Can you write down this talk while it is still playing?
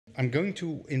I'm going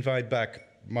to invite back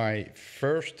my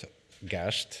first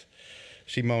guest,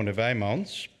 Simone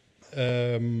Weimans.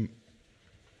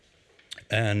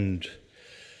 And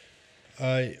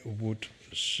I would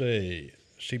say,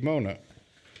 Simone,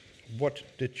 what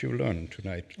did you learn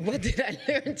tonight? What did I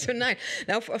learn tonight?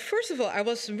 Now, first of all, I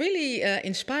was really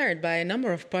inspired by a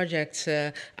number of projects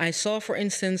I saw. For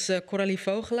instance, Coralie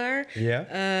Vogelaar,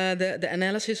 the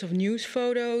analysis of news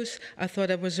photos. I thought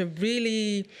that was a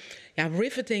really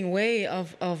riveting way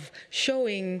of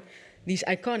showing these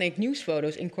iconic news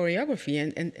photos in choreography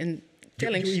and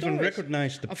telling you stories. Even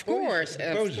recognize the poses,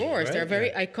 right? They're very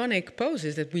iconic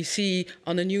poses that we see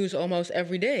on the news almost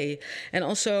every day. And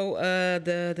also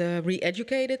the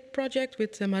Re-Educated project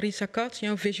with Marisa, Katz,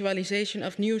 visualization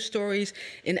of news stories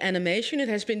in animation. It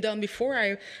has been done before.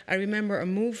 I remember a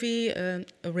movie, an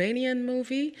Iranian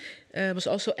movie, was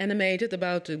also animated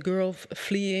about a girl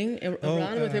fleeing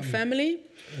Iran with her family.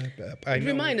 It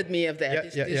reminded me of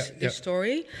that, this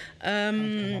story. I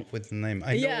can't come up with the name.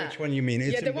 I know which one you mean.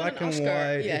 It's in black and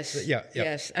white. Yes,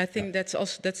 yes. I think that's a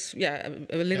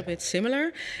little bit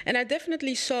similar. And I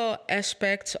definitely saw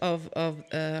aspects of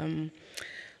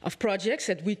projects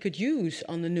that we could use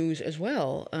on the news as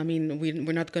well. I mean,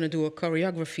 we're not going to do a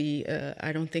choreography.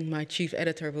 I don't think my chief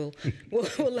editor will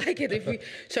like it if we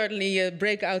certainly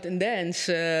break out and dance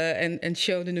and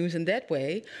show the news in that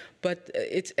way. But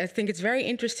I think it's very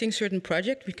interesting, certain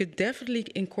project we could definitely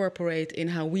incorporate in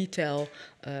how we tell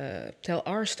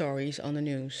our stories on the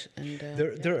news. And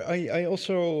I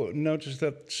also noticed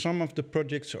that some of the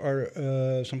projects are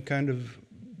some kind of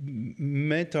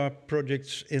meta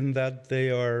projects in that they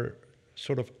are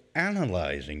sort of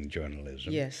analyzing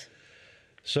journalism. Yes.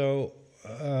 So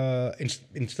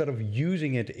instead of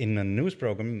using it in a news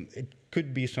program, it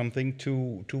could be something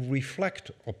to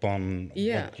reflect upon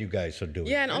what you guys are doing.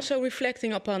 Yeah, and also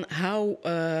reflecting upon how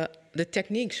the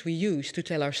techniques we use to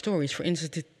tell our stories. For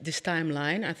instance, this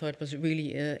timeline I thought was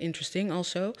really interesting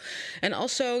also. And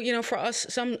also, for us,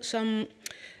 some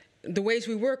the ways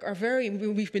we work are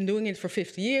we've been doing it for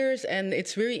 50 years, and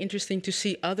it's very interesting to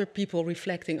see other people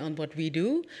reflecting on what we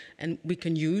do, and we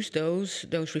can use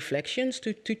those reflections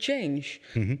to change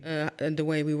the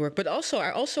way we work. But also, I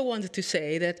also wanted to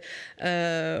say that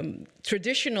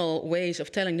traditional ways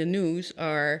of telling the news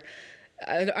are,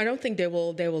 I don't think they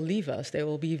will leave us. They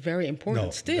will be very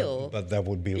important still. But that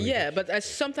would be but I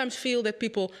sometimes feel that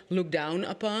people look down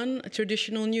upon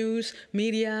traditional news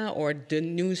media or the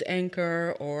news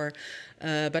anchor,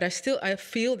 but I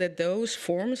feel that those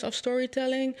forms of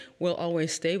storytelling will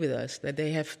always stay with us. That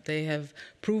they have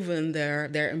proven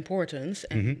their importance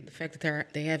and the fact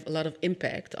that they have a lot of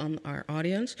impact on our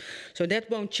audience. So that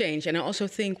won't change. And I also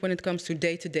think when it comes to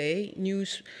day-to-day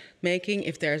news making,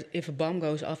 if a bomb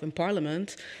goes off in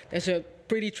Parliament, there's a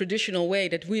pretty traditional way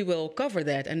that we will cover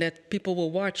that, and that people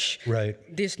will watch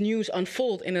this news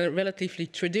unfold in a relatively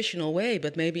traditional way.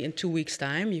 But maybe in 2 weeks'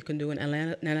 time, you can do an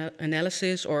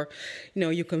analysis, or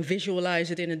you can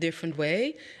visualize it in a different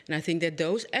way. And I think that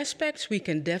those aspects we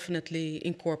can definitely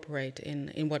incorporate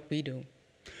in what we do.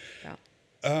 Yeah.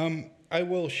 I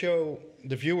will show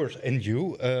the viewers and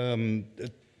you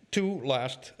two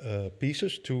last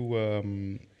pieces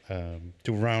to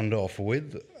round off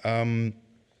with.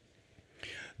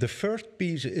 The first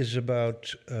piece is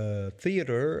about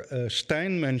theater.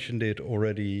 Stein mentioned it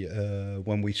already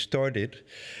when we started.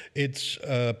 It's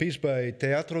a piece by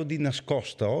Teatro di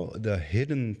Nascosto, the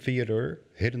Hidden Theater.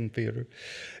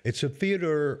 It's a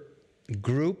theater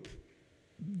group,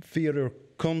 theater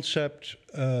concept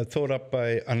thought up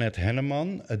by Annette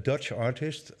Henneman, a Dutch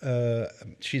artist.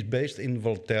 She's based in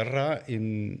Volterra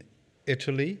in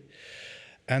Italy.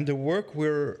 And the work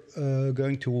we're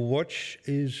going to watch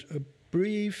is a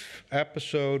brief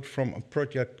episode from a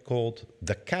project called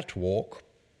The Catwalk,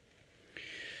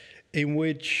 in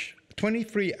which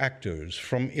 23 actors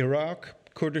from Iraq,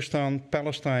 Kurdistan,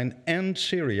 Palestine, and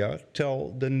Syria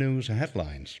tell the news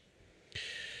headlines.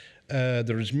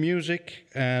 There is music,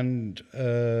 and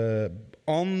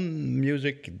on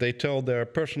music they tell their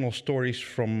personal stories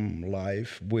from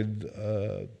life with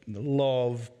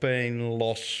love, pain,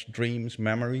 loss, dreams,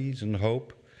 memories, and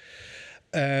hope.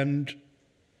 And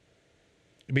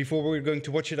before we're going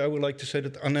to watch it, I would like to say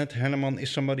that Annette Henneman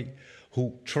is somebody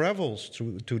who travels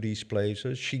to these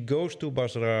places. She goes to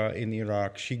Basra in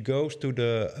Iraq. She goes to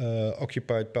the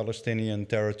occupied Palestinian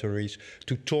territories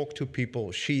to talk to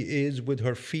people. She is with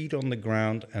her feet on the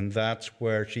ground, and that's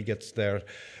where she gets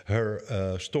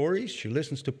her stories. She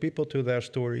listens to people, to their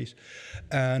stories.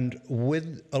 And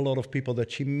with a lot of people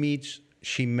that she meets,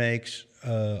 she makes,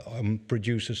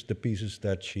 produces the pieces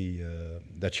that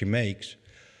she makes.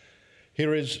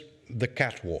 Here is The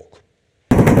Catwalk.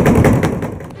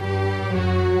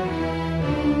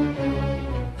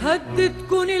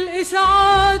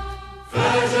 إشاعات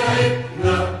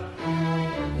فاجأتنا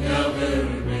يا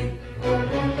غربي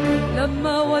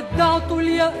لما ودعتوا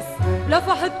اليأس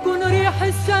لفحتكن ريح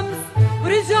الشمس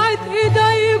ورجعت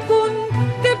إيديكن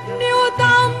تبني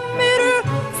وتعمر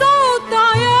صوت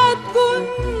عياتكن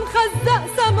خزق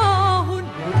سماهن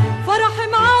فرح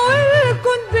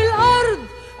معاولكن بالأرض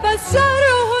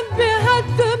بشرهن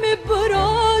بهدم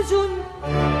براجن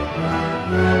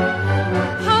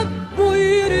حبوا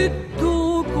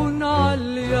يردوكن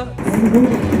عاليأس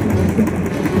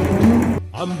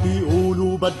عم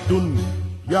بيقولوا بدن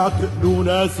يعتقلوا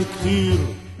ناس كتير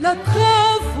لا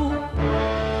تخافوا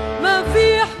ما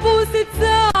في حبوسة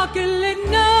ساعة كل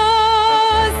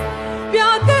الناس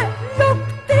بيعتقلوا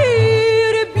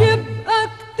كتير بيبقى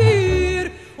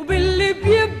كتير وباللي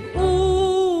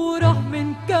بيبقوا رح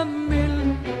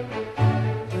منكمل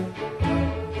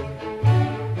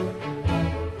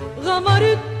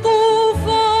غمرت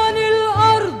طوفان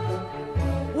الأرض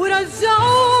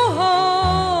ورجعوها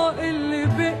اللي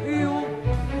بقيوا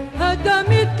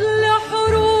هدمت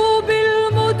لحروب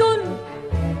المدن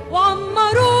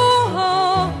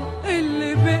وعمروها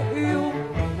اللي بقيوا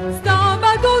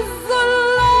استعبدوا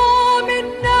الظلام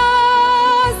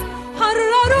الناس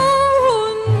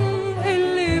حرروهم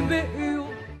اللي بقيوا.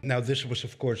 Now this was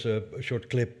of course a short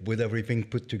clip with everything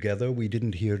put together. We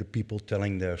didn't hear the people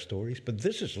telling their stories, but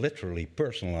this is literally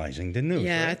personalizing the news.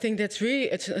 Yeah, right? I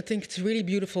think it's a really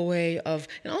beautiful way of,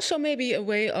 and also maybe a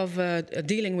way of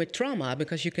dealing with trauma,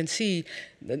 because you can see,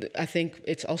 I think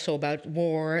it's also about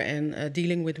war and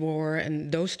dealing with war, and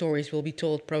those stories will be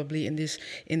told probably in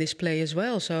this play as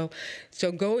well. So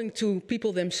going to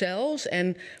people themselves and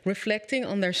reflecting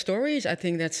on their stories, I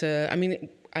think that's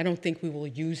I don't think we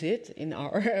will use it in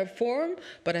our form,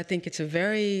 but I think it's a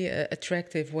very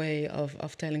attractive way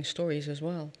of telling stories as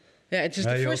well. Yeah, it's just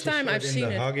the first time I've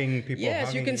seen it. Hugging people. Yes,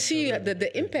 hugging you can see the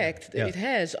impact it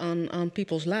has on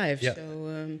people's lives. Yeah. So,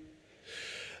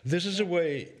 this is a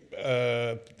way,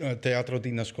 Teatro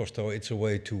di Nascosto, it's a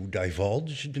way to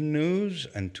divulge the news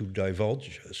and to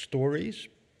divulge stories.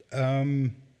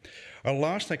 Our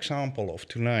last example of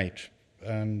tonight,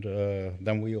 and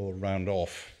then we will round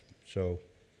off. So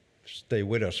stay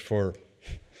with us for,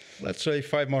 let's say,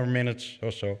 5 more minutes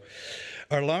or so.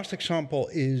 Our last example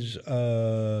is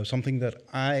something that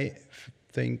I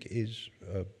think is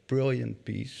a brilliant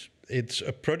piece. It's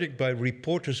a project by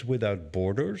Reporters Without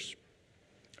Borders,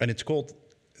 and it's called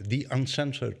The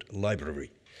Uncensored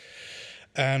Library.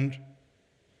 And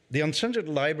the Uncensored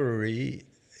Library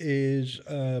is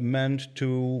meant to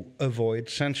avoid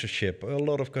censorship. A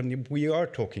lot of we are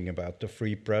talking about the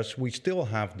free press. We still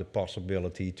have the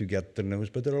possibility to get the news,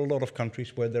 but there are a lot of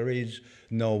countries where there is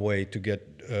no way to get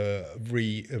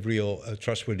real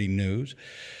trustworthy news.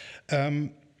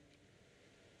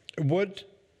 What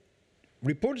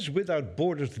Reporters Without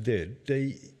Borders did, they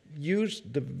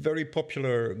used the very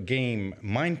popular game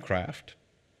Minecraft,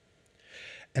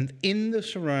 and in the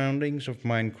surroundings of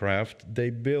Minecraft,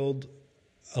 they build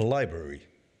a library.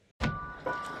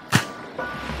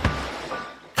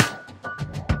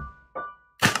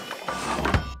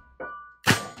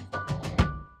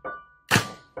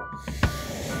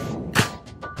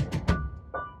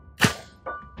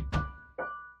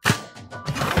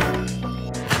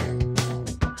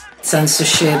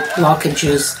 Censorship,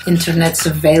 blockages, internet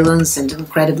surveillance and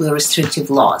incredibly restrictive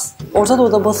laws. Orta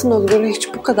Doğu'da basın özgürlüğü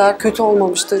hiç bu kadar kötü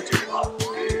olmamıştı.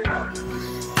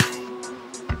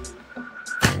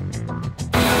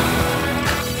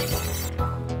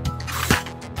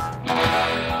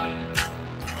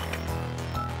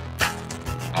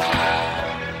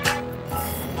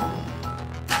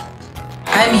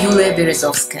 I'm Yulia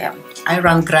Berezovskaya. I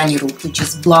run Graniru, which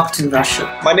is blocked in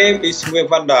Russia. My name is Simone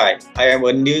Weimans. I am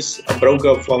a news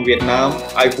blogger from Vietnam.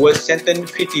 I was sentenced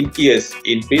 15 years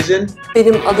in prison.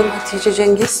 Benim adım Hatice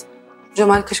Cengiz.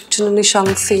 Cemal Kaşıkçı'nın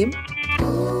nişanlısıyım.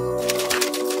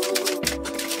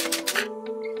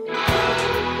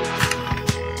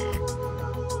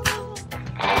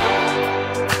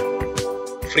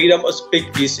 Freedom of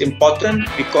speech is important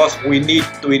because we need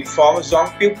to inform young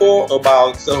people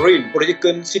about the real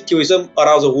political situation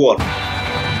around the world.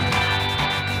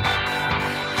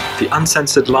 The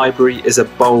Uncensored Library is a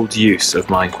bold use of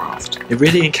Minecraft. It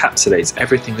really encapsulates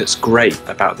everything that's great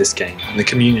about this game and the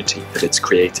community that it's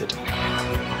created.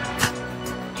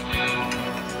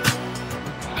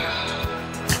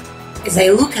 As I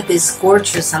look at this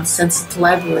gorgeous Uncensored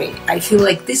Library, I feel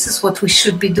like this is what we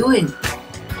should be doing.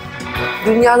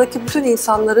 Dünyadaki bütün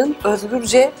insanların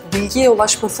özgürce bilgiye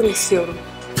ulaşmasını istiyorum.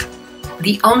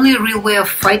 The only real way of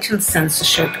fighting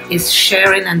censorship is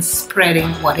sharing and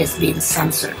spreading what is being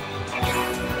censored.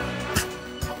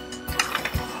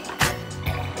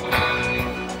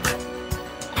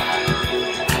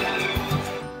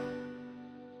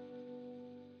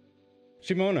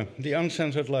 Simone, the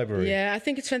Uncensored Library. Yeah, I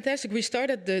think it's fantastic. We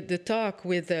started the talk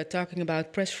with talking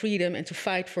about press freedom and to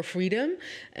fight for freedom.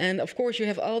 And of course, you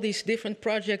have all these different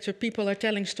projects where people are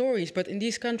telling stories. But in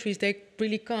these countries, they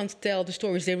really can't tell the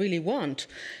stories they really want.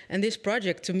 And this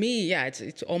project, to me, yeah,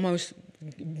 it's almost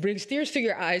brings tears to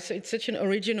your eyes. It's such an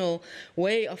original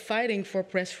way of fighting for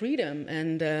press freedom.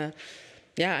 And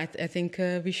yeah, I think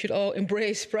we should all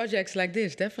embrace projects like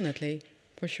this, definitely,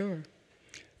 for sure.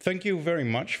 Thank you very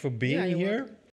much for being here. Welcome.